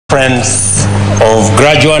friends of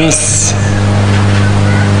graduates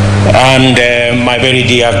and my very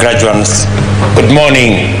dear graduates, good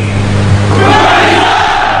morning.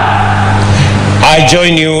 I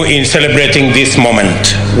join you in celebrating this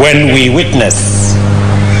moment when we witness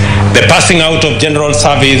the passing out of General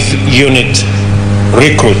Service Unit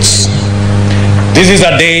recruits. This is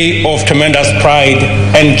a day of tremendous pride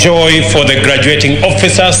and joy for the graduating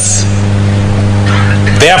officers,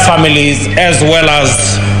 their families, as well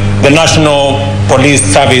as the National Police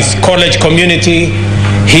Service College community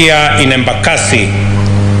here in Embakasi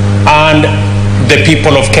and the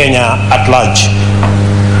people of Kenya at large.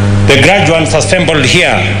 The graduates assembled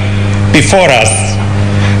here before us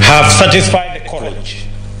have satisfied the college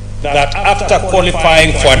that after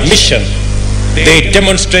qualifying for admission, they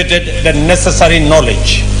demonstrated the necessary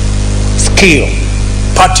knowledge, skill,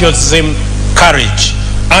 patriotism, courage,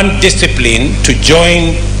 and discipline to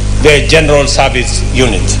join the General Service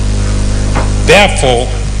Unit. Therefore,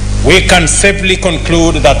 we can safely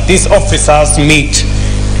conclude that these officers meet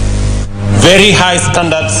very high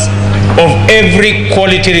standards of every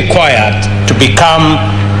quality required to become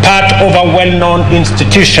part of a well-known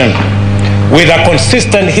institution with a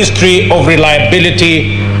consistent history of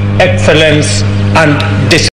reliability, excellence, and discipline.